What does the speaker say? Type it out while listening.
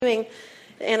Doing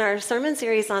in our sermon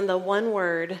series on the one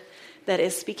word that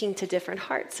is speaking to different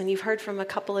hearts. And you've heard from a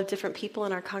couple of different people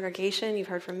in our congregation. You've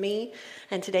heard from me.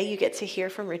 And today you get to hear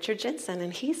from Richard Jensen.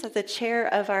 And he's the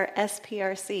chair of our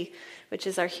SPRC, which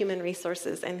is our human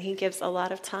resources. And he gives a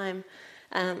lot of time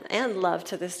and love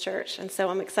to this church. And so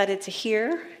I'm excited to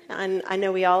hear, and I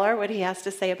know we all are, what he has to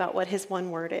say about what his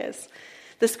one word is.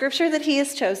 The scripture that he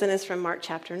has chosen is from Mark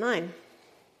chapter 9.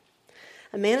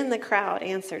 A man in the crowd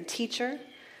answered, "Teacher,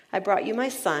 I brought you my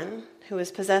son, who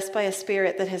is possessed by a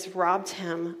spirit that has robbed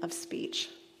him of speech.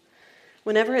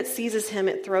 Whenever it seizes him,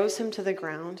 it throws him to the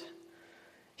ground.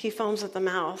 He foams at the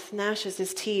mouth, gnashes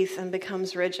his teeth, and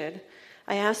becomes rigid.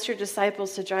 I asked your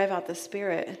disciples to drive out the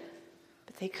spirit,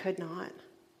 but they could not."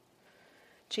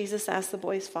 Jesus asked the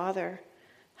boy's father,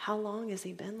 "How long has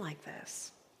he been like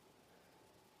this?"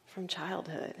 "From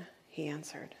childhood," he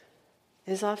answered. "It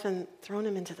has often thrown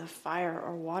him into the fire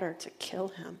or water to kill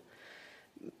him.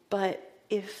 But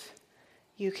if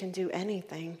you can do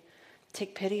anything,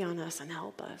 take pity on us and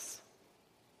help us."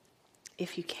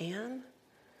 "If you can,"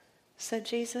 said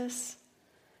Jesus,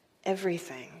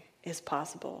 "everything is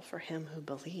possible for him who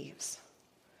believes."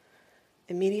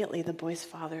 Immediately the boy's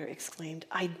father exclaimed,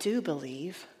 "I do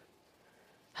believe.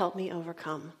 Help me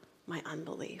overcome my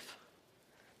unbelief."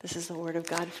 This is the word of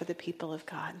God for the people of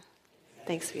God.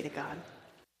 Thanks be to God.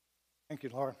 Thank you,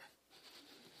 Laura.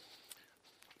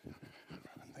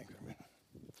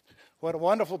 What a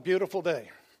wonderful, beautiful day.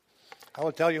 I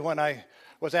will tell you, when I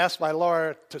was asked by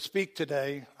Laura to speak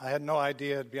today, I had no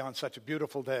idea it'd be on such a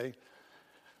beautiful day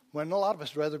when a lot of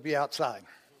us would rather be outside.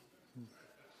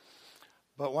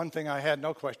 But one thing I had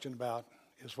no question about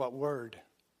is what word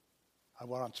I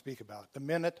want to speak about. The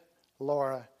minute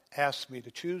Laura asked me to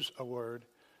choose a word,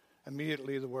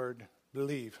 immediately the word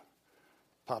believe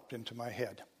popped into my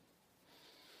head.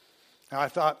 Now I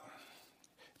thought,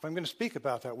 if I'm going to speak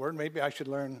about that word, maybe I should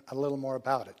learn a little more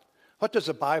about it. What does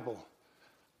the Bible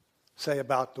say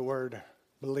about the word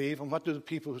believe? And what do the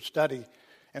people who study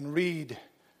and read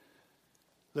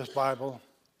this Bible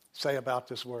say about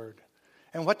this word?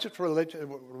 And what's its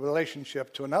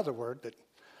relationship to another word that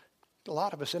a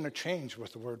lot of us interchange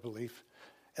with the word belief,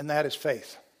 and that is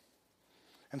faith.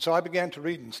 And so I began to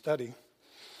read and study,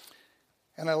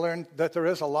 and I learned that there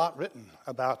is a lot written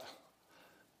about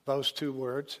those two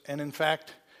words. And in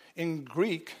fact, in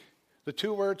Greek, the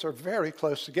two words are very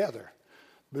close together.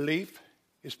 Belief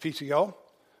is pisio,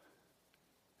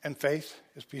 and faith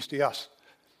is pistios,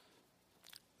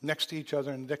 next to each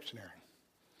other in the dictionary.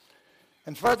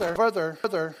 And further,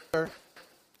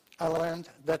 I learned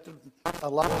that a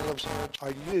lot of those words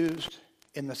are used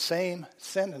in the same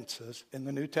sentences in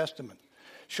the New Testament,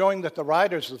 showing that the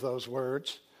writers of those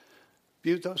words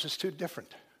viewed those as two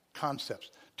different concepts,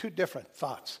 two different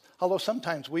thoughts. Although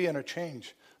sometimes we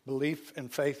interchange belief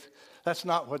and faith, that's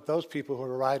not what those people who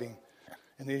were writing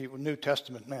in the New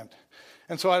Testament meant.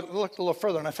 And so I looked a little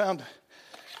further, and I found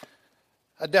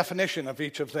a definition of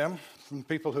each of them from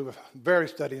people who are very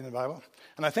studying the Bible.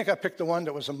 And I think I picked the one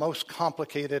that was the most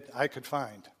complicated I could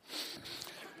find.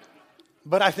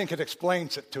 But I think it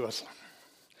explains it to us. It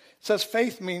says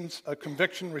faith means a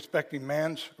conviction respecting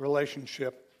man's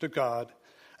relationship to God,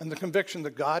 and the conviction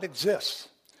that God exists,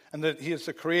 and that he is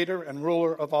the creator and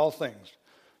ruler of all things,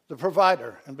 the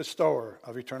provider and bestower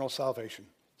of eternal salvation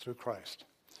through Christ.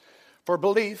 For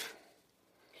belief,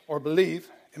 or believe,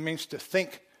 it means to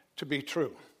think to be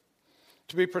true,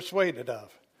 to be persuaded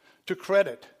of, to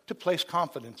credit, to place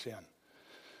confidence in.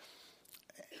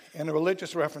 In a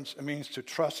religious reference, it means to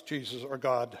trust Jesus or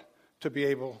God to be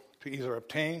able to either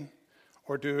obtain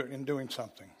or do in doing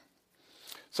something.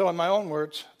 So in my own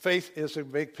words, faith is a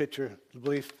big picture, the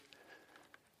belief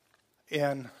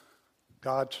in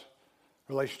God's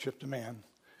relationship to man.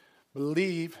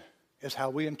 Believe is how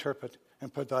we interpret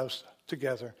and put those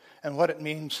together, and what it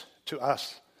means to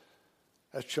us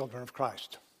as children of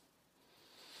Christ.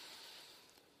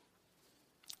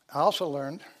 I also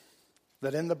learned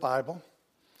that in the Bible,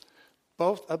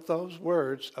 both of those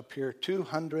words appear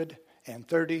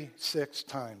 236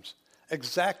 times.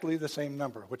 Exactly the same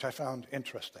number, which I found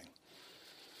interesting.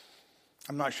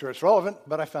 I'm not sure it's relevant,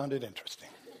 but I found it interesting.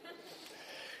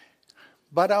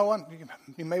 But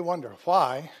you may wonder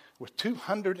why, with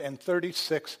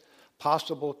 236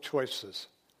 possible choices,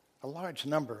 a large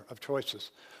number of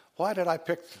choices, why did I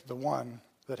pick the one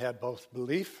that had both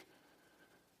belief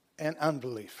and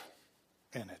unbelief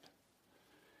in it?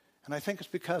 And I think it's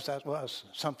because that was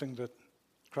something that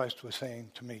Christ was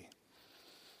saying to me.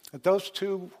 That those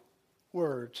two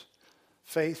words,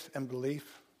 faith and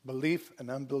belief, belief and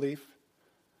unbelief,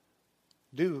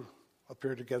 do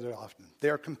appear together often. They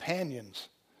are companions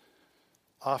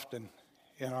often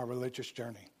in our religious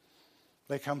journey.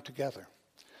 They come together.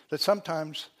 That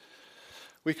sometimes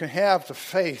we can have the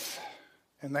faith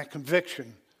and that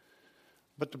conviction,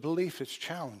 but the belief is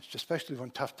challenged, especially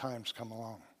when tough times come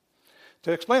along.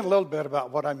 To explain a little bit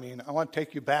about what I mean, I want to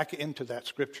take you back into that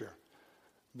scripture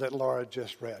that Laura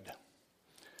just read.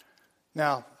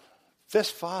 Now, this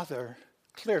father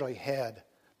clearly had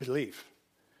belief.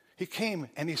 He came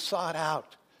and he sought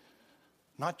out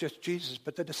not just Jesus,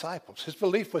 but the disciples. His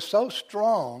belief was so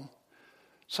strong,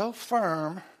 so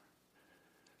firm,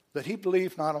 that he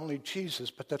believed not only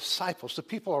Jesus, but the disciples, the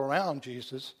people around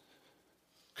Jesus,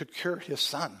 could cure his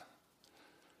son,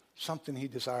 something he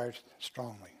desired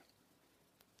strongly.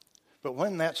 But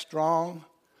when that strong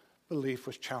belief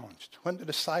was challenged, when the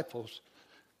disciples,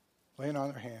 laying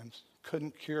on their hands,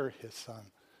 couldn't cure his son,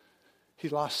 he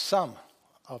lost some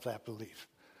of that belief,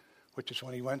 which is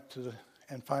when he went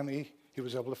and finally he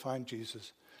was able to find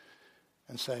Jesus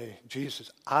and say,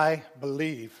 Jesus, I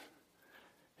believe.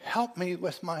 Help me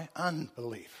with my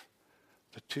unbelief.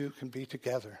 The two can be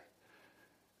together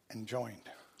and joined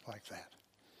like that.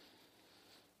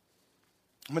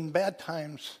 When bad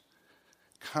times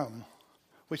come,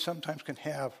 we sometimes can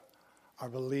have our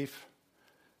belief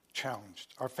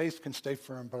challenged. Our faith can stay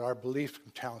firm, but our belief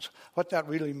can challenge. What that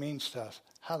really means to us,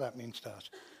 how that means to us,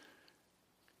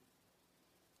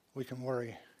 we can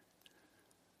worry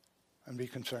and be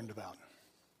concerned about.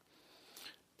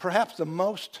 Perhaps the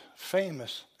most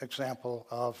famous example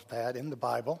of that in the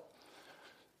Bible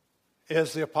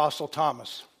is the Apostle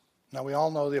Thomas. Now, we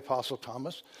all know the Apostle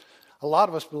Thomas. A lot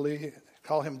of us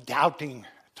call him Doubting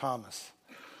Thomas.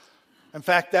 In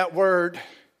fact, that word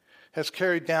has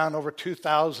carried down over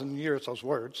 2,000 years, those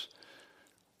words.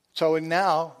 So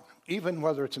now, even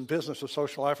whether it's in business or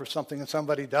social life or something and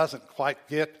somebody doesn't quite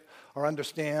get or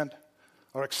understand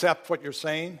or accept what you're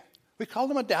saying, we call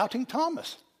them a Doubting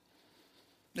Thomas.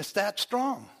 It's that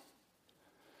strong.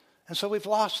 And so we've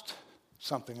lost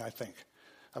something, I think,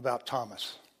 about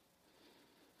Thomas.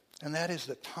 And that is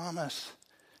that Thomas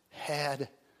had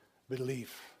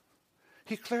belief.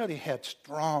 He clearly had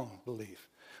strong belief.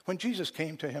 When Jesus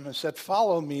came to him and said,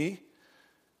 follow me,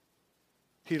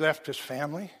 he left his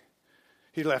family,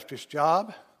 he left his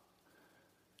job,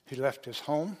 he left his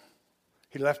home,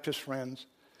 he left his friends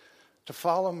to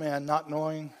follow a man not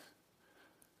knowing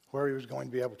where he was going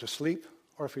to be able to sleep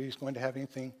or if he was going to have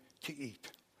anything to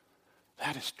eat.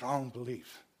 That is strong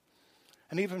belief.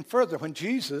 And even further, when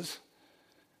Jesus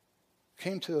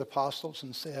came to the apostles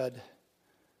and said,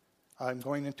 I'm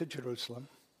going into Jerusalem,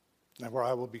 where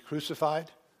I will be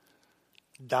crucified,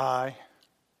 die,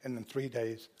 and in 3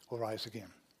 days will rise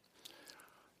again.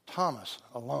 Thomas,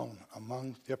 alone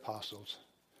among the apostles,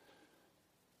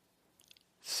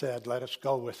 said, let us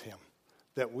go with him,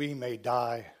 that we may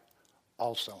die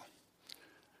also.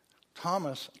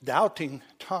 Thomas, Doubting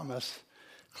Thomas,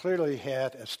 clearly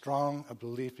had as strong a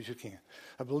belief as you can.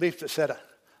 A belief that said,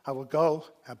 I will go,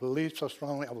 I believe so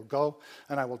strongly, I will go,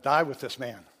 and I will die with this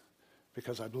man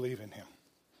because I believe in him.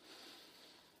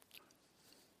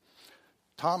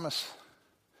 Thomas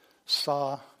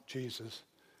saw Jesus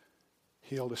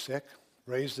heal the sick,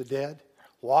 raise the dead,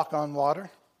 walk on water,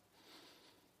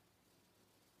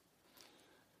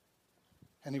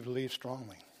 and he believed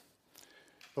strongly.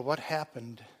 But what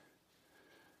happened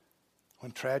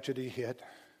when tragedy hit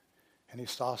and he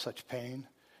saw such pain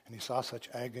and he saw such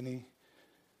agony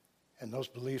and those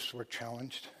beliefs were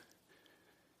challenged?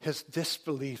 His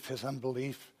disbelief, his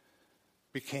unbelief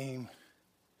became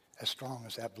as strong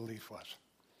as that belief was,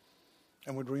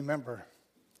 and would remember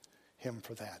him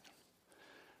for that.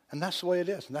 And that's the way it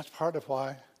is. And that's part of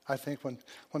why I think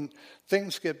when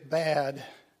things get bad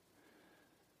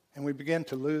and we begin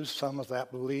to lose some of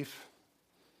that belief,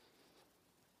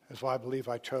 is why I believe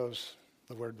I chose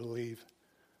the word believe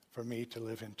for me to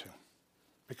live into.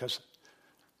 Because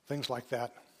things like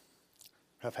that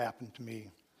have happened to me.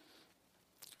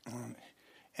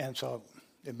 And so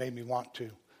it made me want to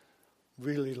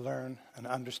really learn and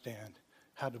understand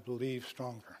how to believe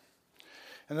stronger.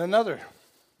 And another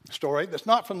story that's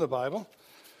not from the Bible,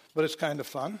 but it's kind of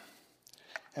fun,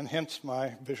 and hence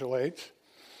my visual aids,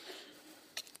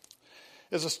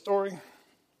 is a story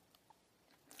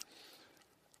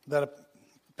that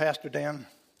Pastor Dan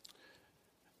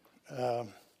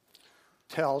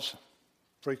tells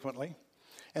frequently.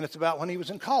 And it's about when he was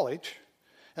in college,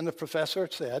 and the professor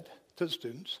said to the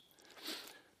students,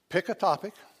 pick a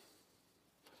topic,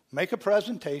 make a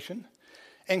presentation,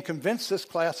 and convince this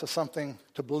class of something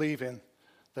to believe in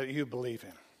that you believe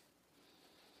in.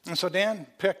 And so Dan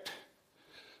picked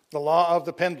the law of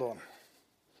the pendulum.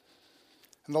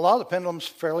 And the law of the pendulum is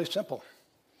fairly simple.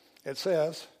 It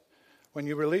says, when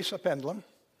you release a pendulum,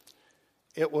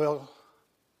 it will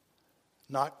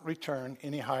not return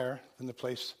any higher than the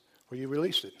place where you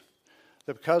released it.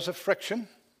 That because of friction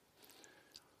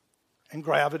and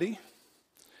gravity,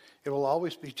 it will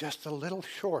always be just a little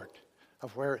short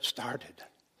of where it started.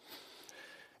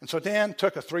 And so Dan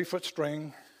took a 3-foot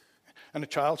string and a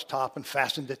child's top and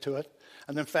fastened it to it,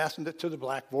 and then fastened it to the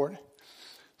blackboard,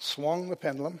 swung the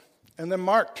pendulum, and then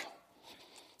marked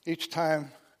each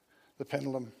time the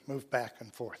pendulum moved back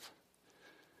and forth.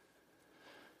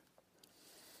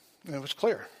 And it was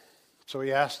clear. So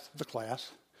he asked the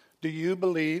class, do you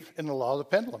believe in the law of the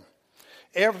pendulum?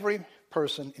 Every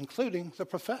person, including the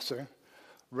professor,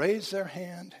 raised their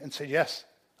hand and said, yes,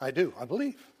 I do, I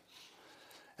believe.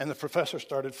 And the professor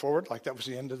started forward like that was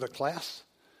the end of the class.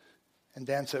 And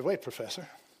Dan said, wait, professor,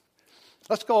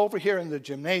 let's go over here in the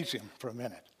gymnasium for a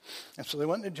minute. And so they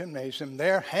went to the gymnasium.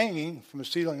 There, hanging from the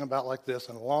ceiling about like this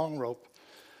on a long rope,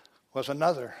 was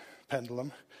another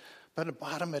pendulum. But at the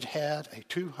bottom it had a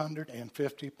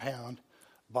 250-pound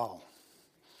ball.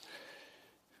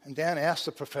 And Dan asked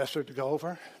the professor to go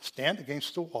over, stand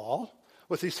against the wall,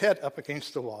 with his head up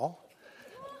against the wall.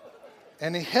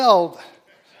 And he held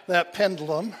that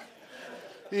pendulum,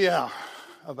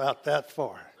 about that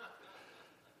far.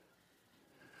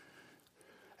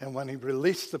 And when he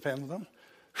released the pendulum,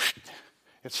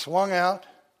 it swung out.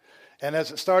 And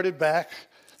as it started back,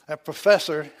 that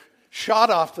professor shot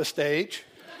off the stage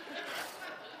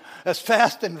as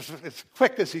fast and as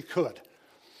quick as he could.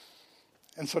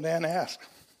 And so Dan asked,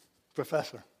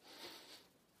 Professor,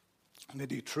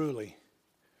 did he truly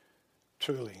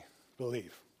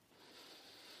believe?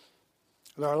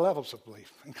 There are levels of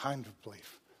belief and kinds of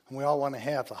belief. And we all want to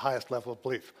have the highest level of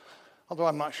belief. Although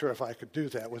I'm not sure if I could do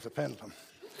that with a pendulum.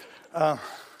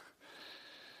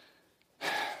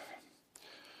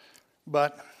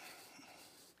 But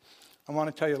I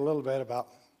want to tell you a little bit about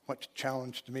what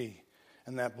challenged me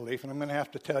in that belief. And I'm going to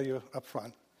have to tell you up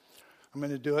front. I'm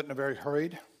going to do it in a very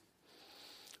hurried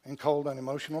and cold and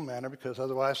emotional manner because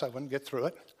otherwise I wouldn't get through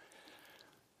it.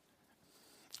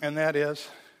 And that is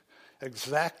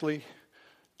exactly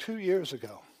 2 years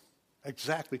ago, as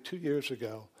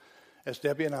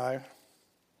Debbie and I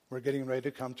were getting ready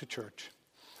to come to church,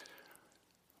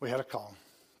 we had a call.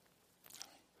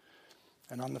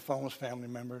 And on the phone was a family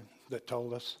member that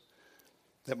told us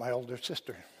that my older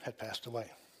sister had passed away.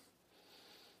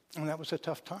 And that was a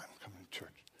tough time coming to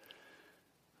church.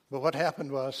 But what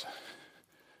happened was,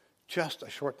 just a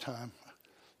short time,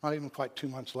 not even quite 2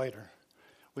 months later,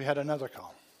 we had another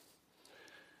call.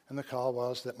 And the call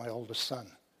was that my oldest son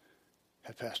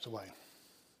had passed away.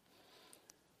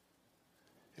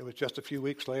 It was just a few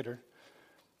weeks later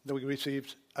that we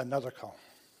received another call.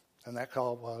 And that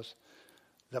call was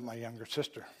that my younger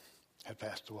sister had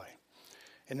passed away.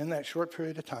 And in that short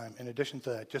period of time, in addition to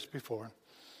that, just before,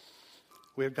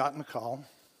 we had gotten a call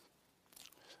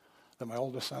that my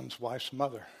oldest son's wife's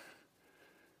mother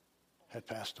had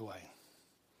passed away.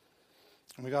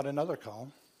 And we got another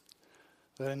call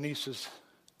that a niece's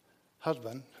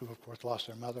husband, who of course lost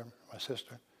their mother, my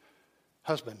sister,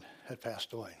 husband had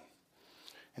passed away.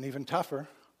 And even tougher,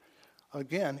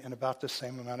 again, in about the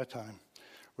same amount of time,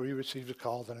 we received a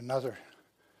call that another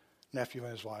nephew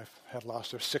and his wife had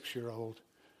lost their 6-year-old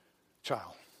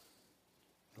child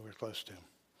who we were close to.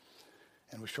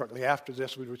 And shortly after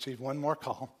this, we received one more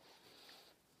call,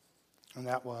 and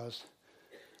that was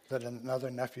that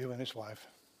another nephew and his wife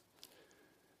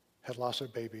had lost their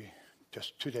baby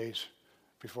just 2 days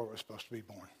before it was supposed to be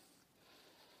born.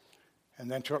 And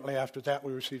then shortly after that,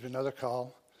 we received another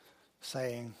call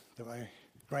saying that my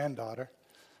granddaughter,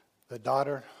 the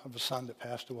daughter of the son that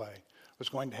passed away, was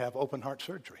going to have open heart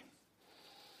surgery.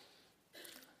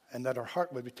 And that her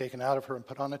heart would be taken out of her and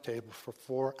put on a table for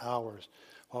 4 hours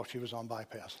while she was on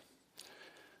bypass.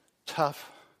 Tough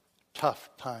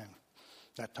time,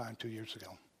 that time 2 years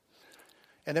ago.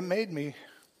 And it made me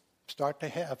start to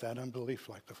have that unbelief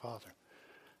like the Father.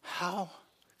 How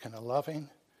can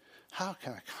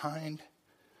a kind,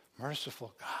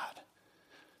 merciful God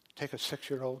take a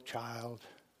 6-year-old child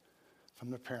from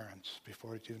the parents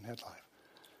before he even had life?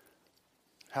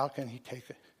 How can he take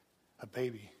a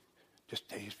baby just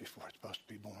days before it's supposed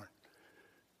to be born?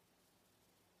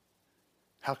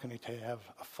 How can he have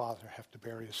a father have to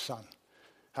bury his son?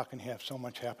 How can he have so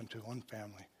much happen to one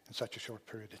family in such a short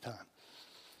period of time?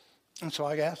 And so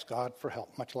I asked God for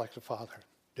help, much like the Father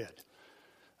did.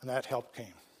 And that help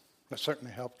came. That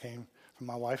certainly help came from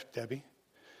my wife, Debbie,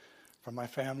 from my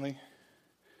family,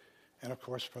 and of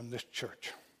course from this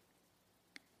church.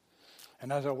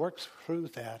 And as I worked through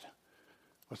that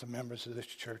with the members of this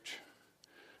church,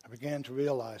 I began to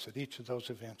realize that each of those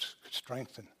events could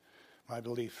strengthen my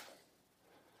belief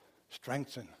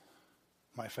strengthen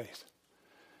my faith.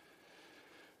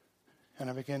 And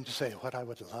I began to say, what I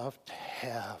would love to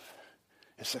have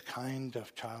is the kind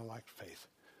of childlike faith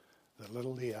that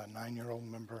little Leah, a 9-year-old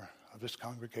member of this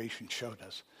congregation, showed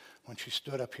us when she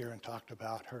stood up here and talked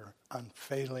about her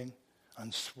unfailing,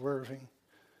 unswerving,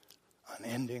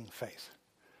 unending faith.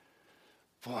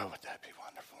 Boy, would that be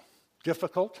wonderful.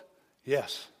 Difficult?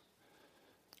 Yes.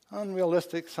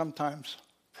 Unrealistic sometimes?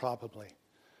 Probably.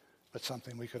 But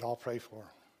something we could all pray for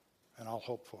and all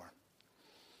hope for.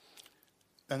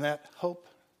 And that hope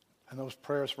and those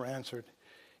prayers were answered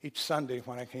each Sunday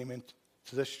when I came into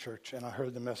this church and I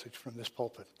heard the message from this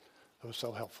pulpit. It was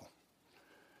so helpful.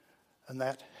 And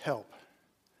that help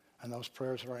and those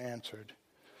prayers were answered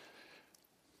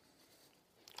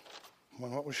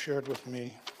when what was shared with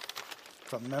me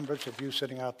from members of you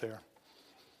sitting out there,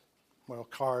 well,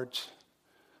 cards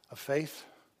of faith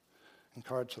and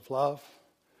cards of love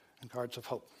and cards of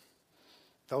hope.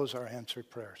 Those are answered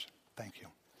prayers. Thank you.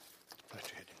 Glad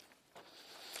you did.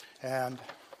 And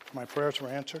my prayers were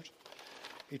answered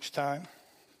each time.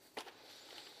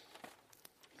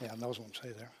 Yeah, and those won't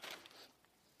say there.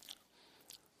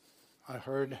 I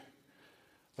heard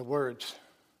the words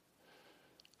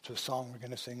to the song we're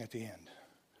going to sing at the end.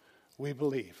 We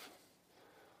believe.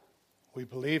 We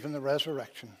believe in the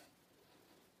resurrection.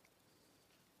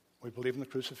 We believe in the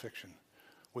crucifixion.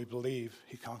 We believe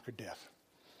he conquered death.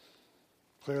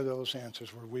 Clear those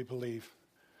answers where we believe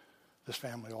this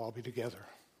family will all be together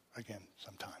again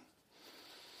sometime.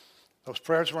 Those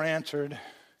prayers were answered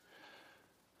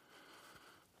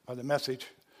by the message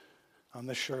on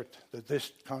this shirt that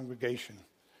this congregation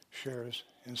shares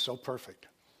in So Perfect.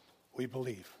 We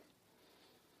believe.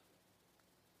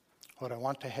 What I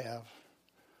want to have,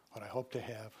 what I hope to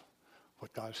have,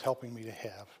 what God's helping me to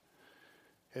have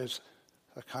is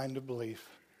a kind of belief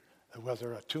that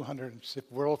whether the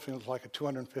world feels like a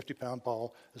 250-pound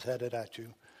ball is headed at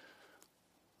you,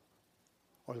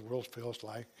 or the world feels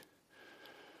like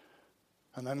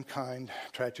an unkind,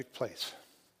 tragic place,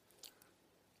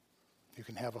 you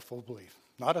can have a full belief.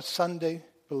 Not a Sunday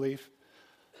belief,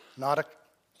 not a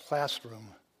classroom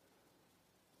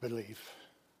belief,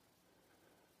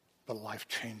 but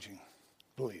life-changing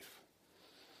belief.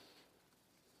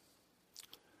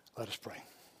 Let us pray.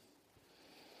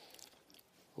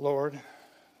 Lord,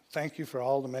 thank you for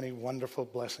all the many wonderful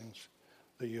blessings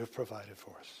that you have provided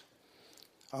for us.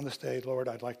 On this day, Lord,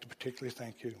 I'd like to particularly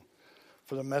thank you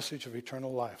for the message of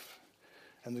eternal life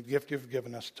and the gift you've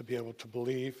given us to be able to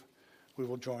believe we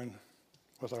will join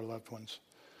with our loved ones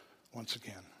once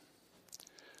again.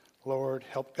 Lord,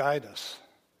 help guide us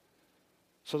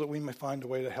so that we may find a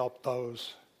way to help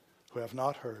those who have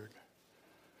not heard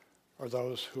or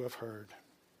those who have heard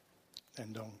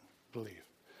and don't believe.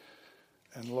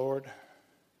 And Lord,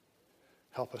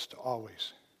 help us to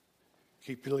always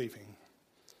keep believing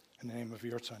in the name of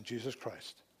your Son, Jesus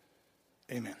Christ.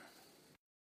 Amen.